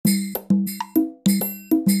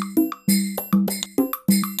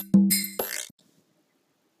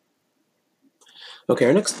Okay,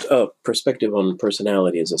 our next perspective on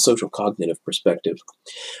personality is a social cognitive perspective.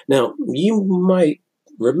 Now, you might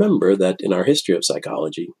remember that in our history of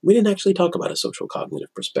psychology, we didn't actually talk about a social cognitive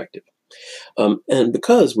perspective. And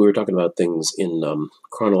because we were talking about things in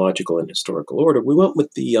chronological and historical order, we went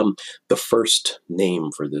with the first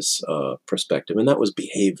name for this perspective, and that was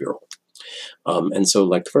behavioral. And so,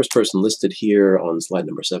 like the first person listed here on slide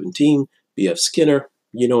number 17, B.F. Skinner,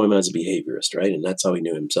 you know him as a behaviorist, right? And that's how he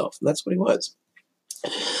knew himself, and that's what he was.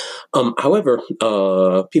 However,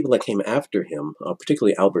 people that came after him,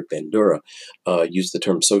 particularly Albert Bandura, used the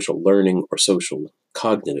term social learning or social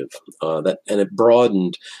cognitive, and it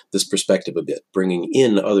broadened this perspective a bit, bringing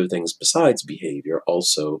in other things besides behavior,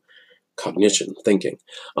 also cognition, thinking,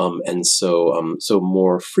 so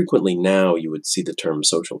more frequently now you would see the term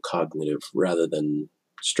social cognitive rather than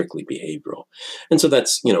strictly behavioral, and so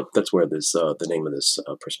that's where this the name of this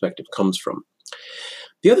perspective comes from.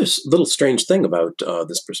 The other little strange thing about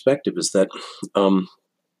this perspective is that,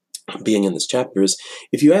 being in this chapter, is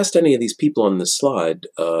if you asked any of these people on this slide,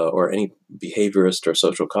 or any behaviorist or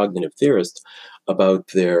social cognitive theorist, about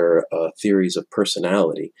their theories of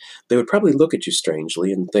personality, they would probably look at you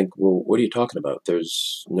strangely and think, well, what are you talking about?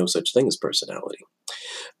 There's no such thing as personality.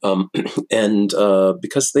 And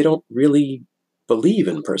because they don't really believe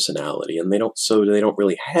in personality, and they don't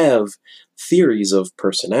really have theories of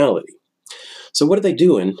personality. So what do they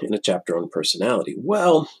do in a chapter on personality?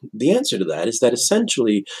 Well, the answer to that is that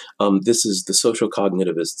essentially this is the social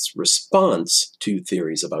cognitivists' response to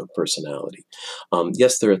theories about personality.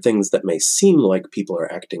 Yes, there are things that may seem like people are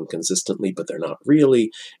acting consistently, but they're not really.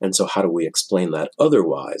 And so how do we explain that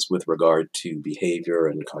otherwise with regard to behavior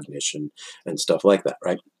and cognition and stuff like that,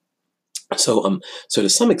 right? So to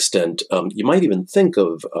some extent, you might even think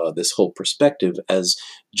of this whole perspective as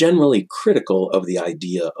generally critical of the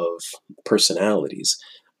idea of personalities,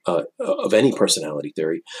 of any personality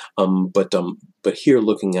theory, but here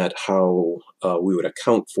looking at how we would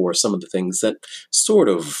account for some of the things that sort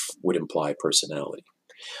of would imply personality.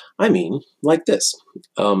 I mean, like this.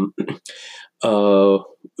 Uh,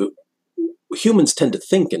 Humans tend to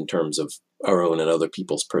think in terms of our own and other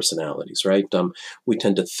people's personalities, right? We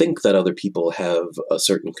tend to think that other people have a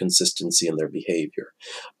certain consistency in their behavior.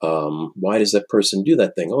 Why does that person do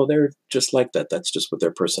that thing? Oh, they're just like that. That's just what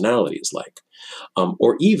their personality is like.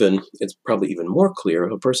 Or even, it's probably even more clear,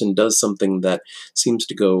 if a person does something that seems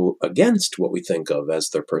to go against what we think of as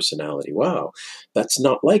their personality. Wow, that's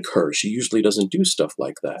not like her. She usually doesn't do stuff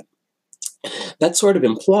like that. That sort of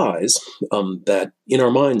implies that in our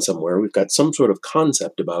mind somewhere we've got some sort of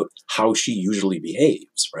concept about how she usually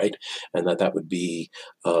behaves, right? And that would be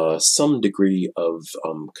some degree of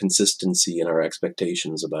consistency in our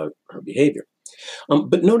expectations about her behavior.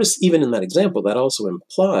 But notice, even in that example, that also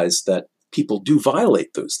implies that people do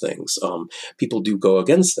violate those things. People do go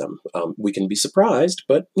against them. We can be surprised,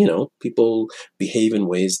 but, people behave in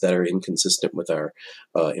ways that are inconsistent with our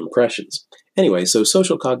impressions. Anyway, so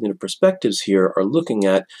social cognitive perspectives here are looking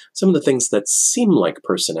at some of the things that seem like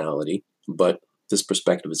personality, but this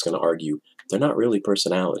perspective is going to argue they're not really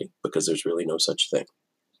personality because there's really no such thing.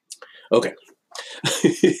 Okay.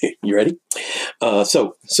 You ready?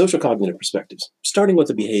 So, social cognitive perspectives, starting with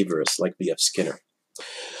a behaviorist like B.F. Skinner.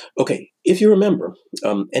 Okay, if you remember,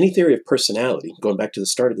 any theory of personality, going back to the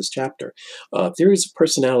start of this chapter, theories of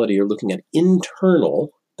personality are looking at internal,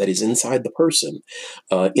 that is inside the person,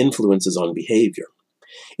 influences on behavior.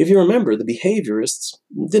 If you remember, the behaviorists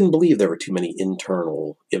didn't believe there were too many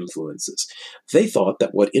internal influences. They thought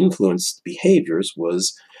that what influenced behaviors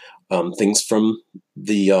was things from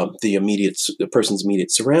the person's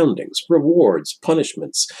immediate surroundings, rewards,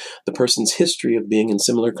 punishments, the person's history of being in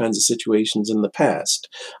similar kinds of situations in the past,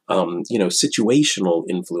 situational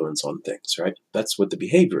influence on things, right? That's what the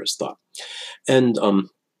behaviorists thought. And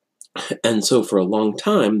so for a long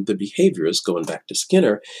time, the behaviorists, going back to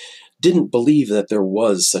Skinner, didn't believe that there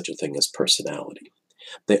was such a thing as personality.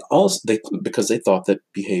 Because they thought that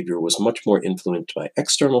behavior was much more influenced by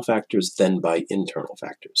external factors than by internal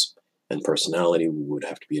factors. And personality would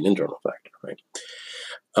have to be an internal factor, right?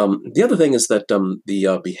 The other thing is that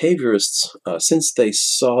the behaviorists, since they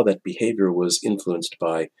saw that behavior was influenced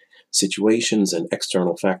by situations and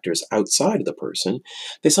external factors outside of the person,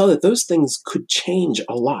 they saw that those things could change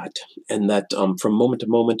a lot, and that from moment to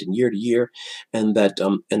moment and year to year, and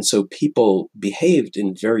so people behaved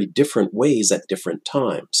in very different ways at different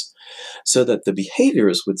times. So that the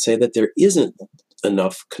behaviorists would say that there isn't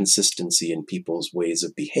enough consistency in people's ways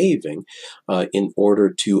of behaving in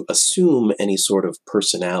order to assume any sort of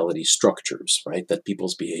personality structures, right? That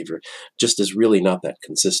people's behavior just is really not that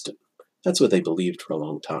consistent. That's what they believed for a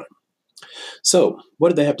long time. So, what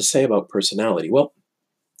did they have to say about personality? Well,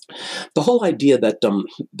 The whole idea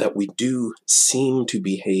that we do seem to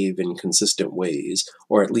behave in consistent ways,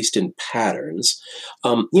 or at least in patterns,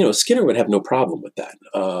 Skinner would have no problem with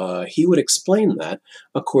that. He would explain that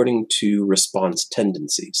according to response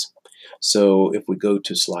tendencies. So if we go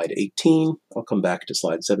to slide 18, I'll come back to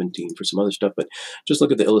slide 17 for some other stuff, but just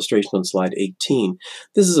look at the illustration on slide 18.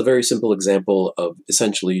 This is a very simple example of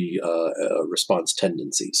essentially response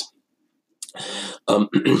tendencies.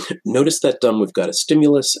 Notice that we've got a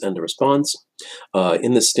stimulus and a response.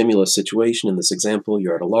 In this stimulus situation, in this example,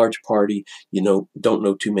 you're at a large party, don't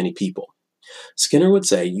know too many people. Skinner would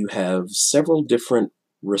say you have several different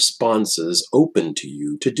responses open to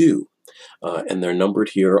you to do, and they're numbered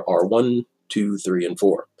here R1, 2, 3, and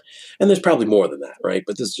 4. And there's probably more than that, right?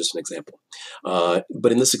 But this is just an example.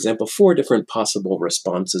 But in this example, 4 different possible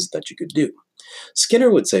responses that you could do.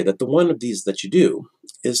 Skinner would say that the one of these that you do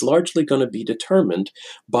is largely going to be determined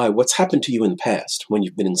by what's happened to you in the past when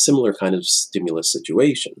you've been in similar kind of stimulus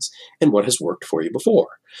situations and what has worked for you before.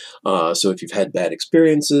 So if you've had bad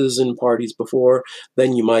experiences in parties before,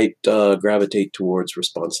 then you might gravitate towards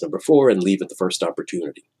response number 4 and leave at the first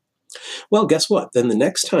opportunity. Well, guess what? Then the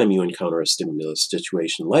next time you encounter a stimulus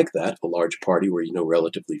situation like that, a large party where you know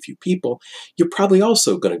relatively few people, you're probably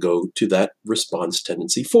also going to go to that response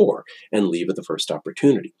tendency 4 and leave at the first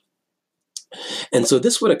opportunity. And so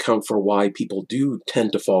this would account for why people do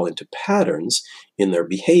tend to fall into patterns in their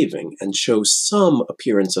behaving and show some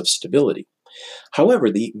appearance of stability.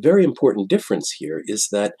 However, the very important difference here is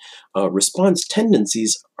that response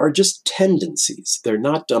tendencies are just tendencies. They're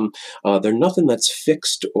not. They're nothing that's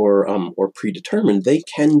fixed or predetermined. They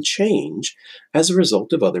can change as a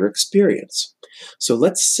result of other experience. So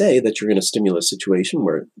let's say that you're in a stimulus situation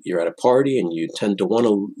where you're at a party and you tend to want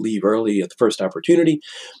to leave early at the first opportunity,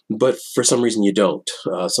 but for some reason you don't.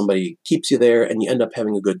 Somebody keeps you there, and you end up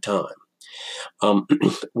having a good time.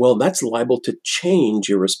 Well, that's liable to change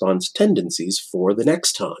your response tendencies for the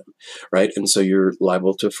next time, right? And so you're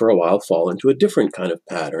liable to, for a while, fall into a different kind of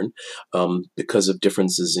pattern because of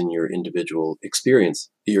differences in your individual experience,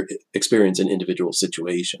 in individual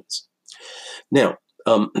situations. Now,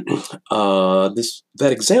 that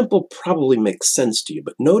example probably makes sense to you,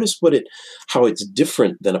 but notice how it's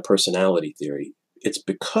different than a personality theory. It's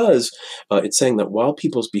because it's saying that while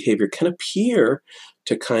people's behavior can appear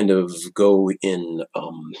to kind of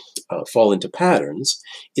fall into patterns,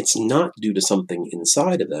 it's not due to something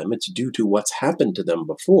inside of them. It's due to what's happened to them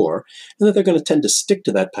before, and that they're going to tend to stick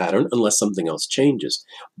to that pattern unless something else changes.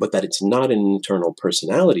 But that it's not an internal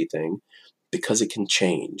personality thing, because it can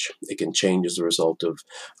change. It can change as a result of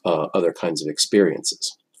other kinds of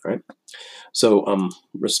experiences, right? So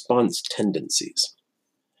response tendencies.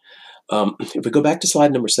 If we go back to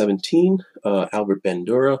slide number 17, Albert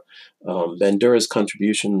Bandura, Bandura's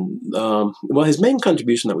contribution, his main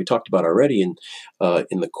contribution that we talked about already in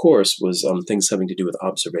the course was things having to do with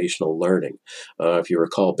observational learning. If you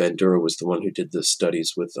recall, Bandura was the one who did the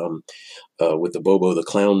studies with the Bobo the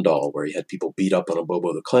Clown doll, where he had people beat up on a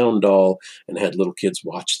Bobo the Clown doll and had little kids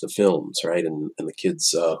watch the films, right? And the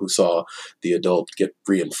kids who saw the adult get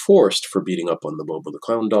reinforced for beating up on the Bobo the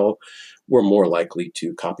Clown doll were more likely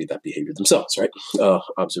to copy that behavior themselves, right?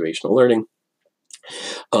 Observational learning.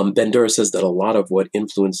 Bandura says that a lot of what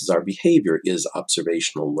influences our behavior is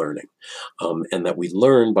observational learning, and that we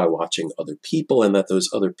learn by watching other people, and that those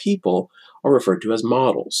other people are referred to as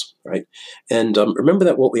models, right? And remember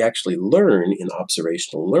that what we actually learn in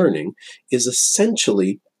observational learning is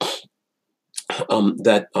essentially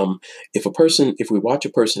if we watch a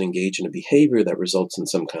person engage in a behavior that results in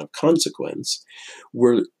some kind of consequence,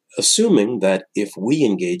 we're assuming that if we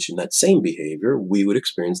engage in that same behavior, we would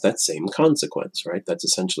experience that same consequence, right? That's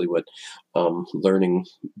essentially what learning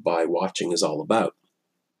by watching is all about.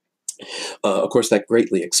 Of course, that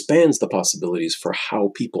greatly expands the possibilities for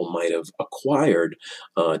how people might have acquired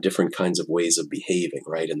different kinds of ways of behaving,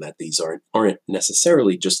 right? And that these aren't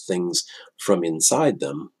necessarily just things from inside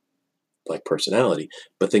them, like personality,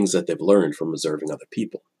 but things that they've learned from observing other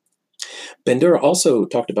people. Bandura also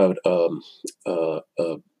talked about a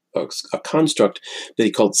construct that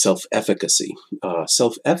he called self-efficacy.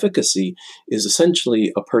 Self-efficacy is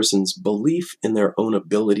essentially a person's belief in their own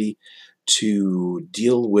ability to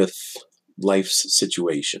deal with life's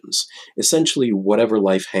situations. Essentially, whatever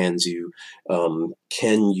life hands you,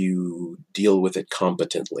 can you deal with it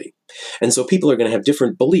competently? And so people are going to have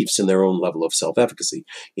different beliefs in their own level of self-efficacy.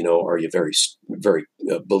 Are you very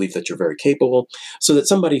belief that you're very capable? So that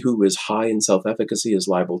somebody who is high in self-efficacy is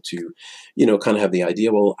liable to, kind of have the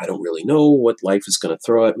idea, well, I don't really know what life is going to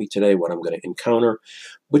throw at me today, what I'm going to encounter,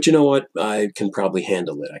 but you know what? I can probably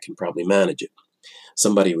handle it. I can probably manage it.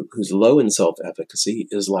 Somebody who's low in self-efficacy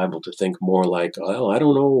is liable to think more like, well, I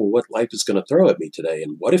don't know what life is going to throw at me today,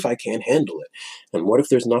 and what if I can't handle it? And what if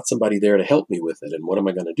there's not somebody there to help me with it? And what am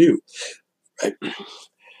I going to do? Right?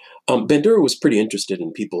 Bandura was pretty interested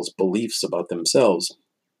in people's beliefs about themselves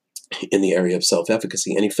in the area of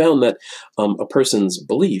self-efficacy, and he found that a person's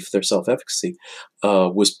belief, their self-efficacy,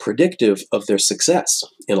 was predictive of their success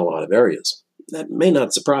in a lot of areas. That may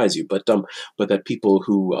not surprise you, but that people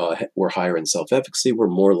who were higher in self-efficacy were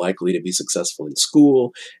more likely to be successful in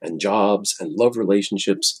school and jobs and love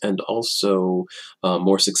relationships, and also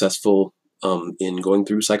more successful in going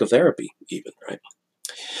through psychotherapy, even, right?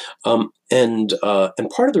 And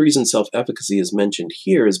part of the reason self-efficacy is mentioned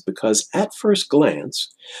here is because at first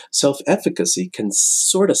glance, self-efficacy can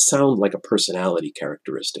sort of sound like a personality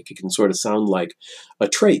characteristic. It can sort of sound like a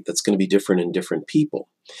trait that's going to be different in different people.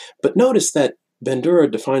 But notice that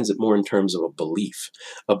Bandura defines it more in terms of a belief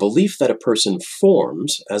that a person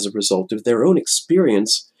forms as a result of their own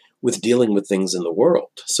experience with dealing with things in the world,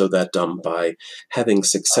 so that by having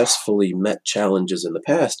successfully met challenges in the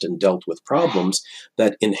past and dealt with problems,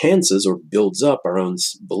 that enhances or builds up our own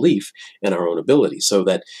belief and our own ability, so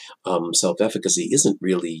that self-efficacy isn't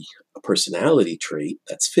really a personality trait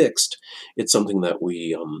that's fixed. It's something that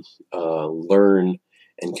we learn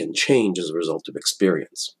and can change as a result of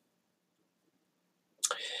experience.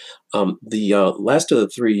 The last of the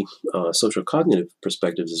three social cognitive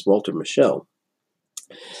perspectives is Walter Mischel.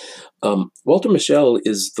 Walter Mischel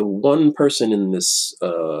is the one person in this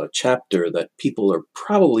chapter that people are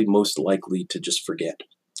probably most likely to just forget.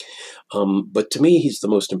 But to me, he's the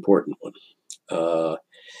most important one.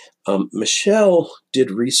 Mischel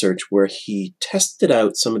did research where he tested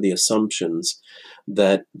out some of the assumptions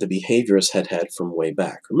that the behaviorists had from way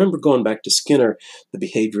back. Remember, going back to Skinner, the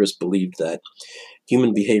behaviorists believed that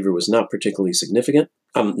human behavior was not particularly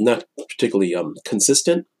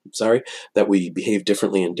consistent, that we behave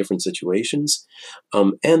differently in different situations,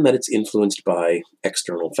 and that it's influenced by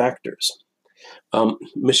external factors.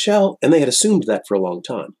 Mischel, and they had assumed that for a long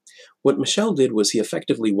time. What Mischel did was he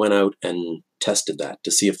effectively went out and tested that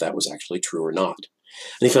to see if that was actually true or not.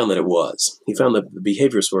 And he found that it was. He found that the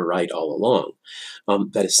behaviorists were right all along,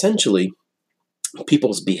 that essentially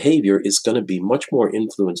people's behavior is going to be much more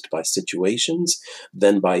influenced by situations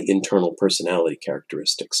than by internal personality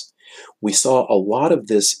characteristics. We saw a lot of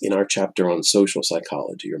this in our chapter on social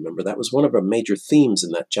psychology. Remember, that was one of our major themes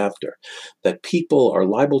in that chapter, that people are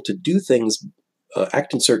liable to do things,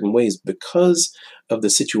 act in certain ways because of the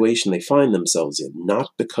situation they find themselves in, not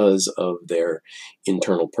because of their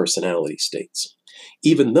internal personality states.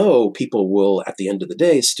 Even though people will, at the end of the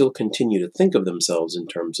day, still continue to think of themselves in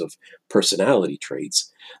terms of personality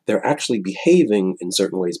traits, they're actually behaving in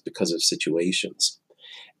certain ways because of situations.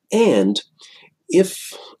 And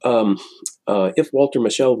if Walter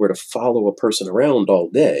Mischel were to follow a person around all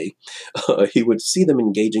day, he would see them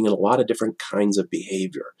engaging in a lot of different kinds of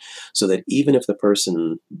behavior, so that even if the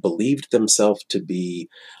person believed themselves to be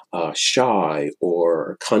shy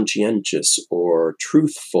or conscientious or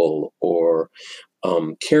truthful or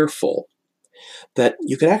careful, that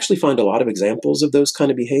you could actually find a lot of examples of those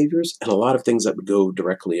kind of behaviors and a lot of things that would go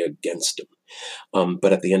directly against them.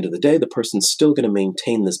 But at the end of the day, the person's still going to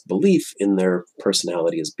maintain this belief in their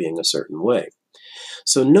personality as being a certain way.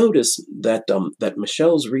 So notice that that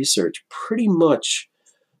Mischel's research pretty much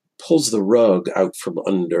pulls the rug out from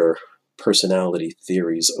under personality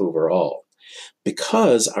theories overall,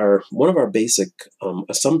 because one of our basic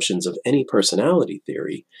assumptions of any personality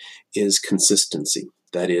theory is consistency.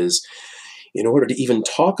 That is, in order to even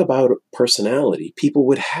talk about personality, people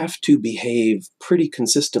would have to behave pretty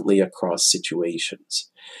consistently across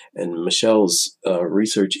situations. And Mischel's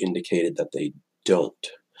research indicated that they don't.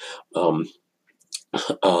 And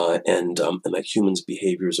that humans'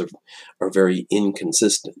 behaviors are very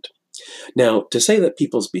inconsistent. Now, to say that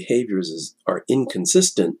people's behaviors are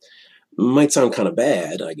inconsistent might sound kind of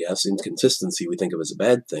bad, I guess. Inconsistency we think of as a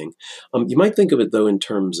bad thing. You might think of it, though, in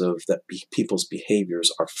terms of that people's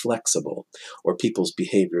behaviors are flexible, or people's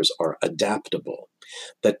behaviors are adaptable.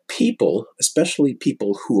 That people, especially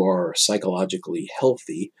people who are psychologically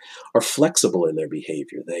healthy, are flexible in their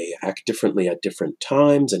behavior. They act differently at different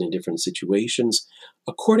times and in different situations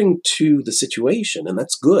according to the situation, and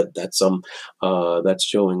that's good. That's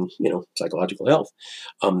showing psychological health,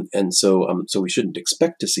 and so we shouldn't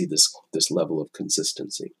expect to see this level of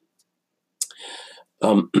consistency.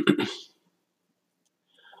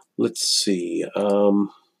 Let's see.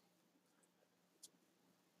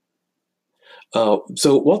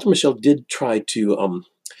 So Walter Mischel did try to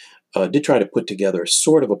did try to put together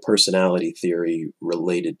sort of a personality theory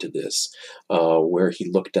related to this, where he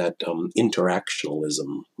looked at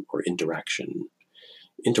interactionalism or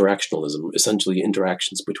interactionalism, essentially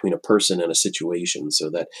interactions between a person and a situation, so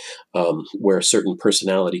that where certain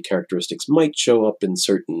personality characteristics might show up in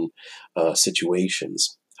certain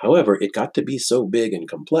situations. However, it got to be so big and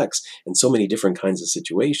complex and so many different kinds of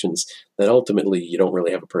situations that ultimately you don't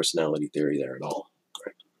really have a personality theory there at all.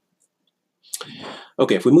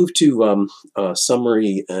 Okay, if we move to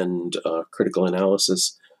summary and critical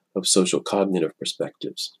analysis of social cognitive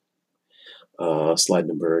perspectives, slide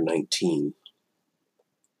number 19.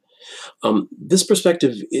 This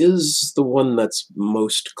perspective is the one that's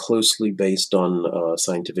most closely based on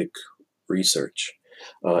scientific research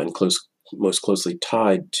and most closely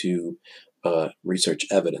tied to research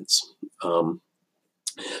evidence.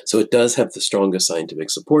 So it does have the strongest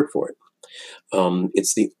scientific support for it.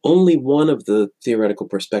 It's the only one of the theoretical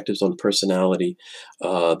perspectives on personality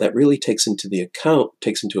that really takes into account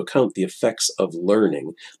the effects of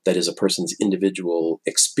learning, that is, a person's individual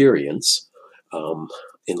experience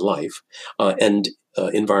in life, and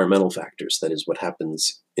environmental factors, that is, what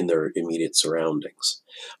happens in their immediate surroundings.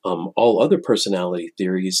 All other personality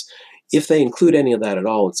theories, if they include any of that at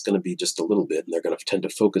all, it's going to be just a little bit, and they're going to tend to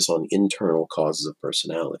focus on internal causes of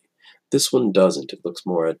personality. This one doesn't. It looks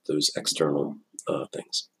more at those external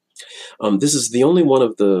things. This is the only one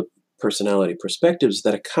of the personality perspectives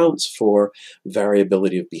that accounts for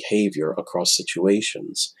variability of behavior across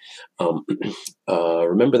situations.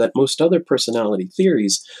 Remember that most other personality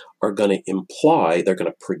theories are going to imply, they're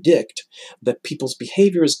going to predict that people's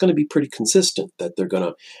behavior is going to be pretty consistent, that they're going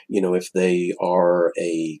to, if they are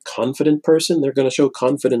a confident person, they're going to show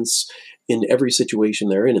confidence in every situation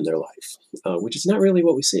they're in their life, which is not really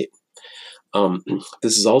what we see.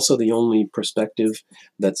 This is also the only perspective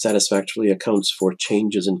that satisfactorily accounts for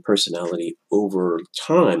changes in personality over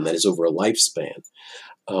time, that is, over a lifespan.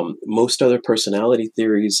 Most other personality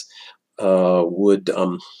theories would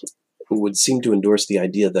seem to endorse the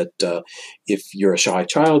idea that if you're a shy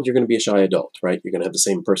child, you're going to be a shy adult, right? You're going to have the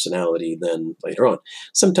same personality then later on.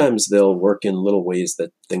 Sometimes they'll work in little ways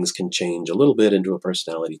that things can change a little bit into a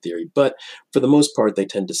personality theory, but for the most part, they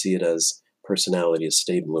tend to see it as personality is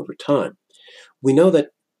stable over time. We know that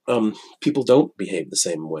people don't behave the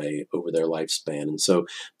same way over their lifespan, and so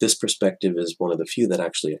this perspective is one of the few that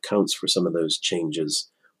actually accounts for some of those changes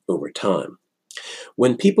over time.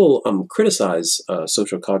 When people criticize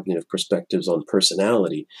social cognitive perspectives on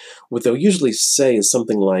personality, what they'll usually say is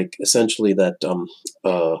something like, essentially, that,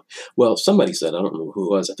 well, somebody said, I don't know who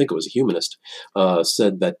it was, I think it was a humanist,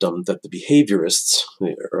 said that that the behaviorists,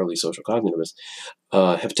 the early social cognitivists,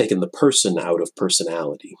 have taken the person out of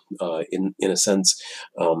personality, in a sense.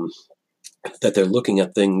 That they're looking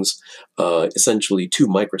at things essentially too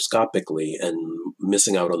microscopically and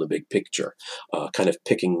missing out on the big picture, kind of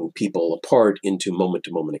picking people apart into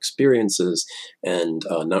moment-to-moment experiences and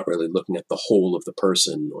not really looking at the whole of the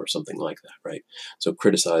person or something like that, right? So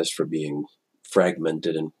criticized for being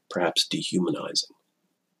fragmented and perhaps dehumanizing.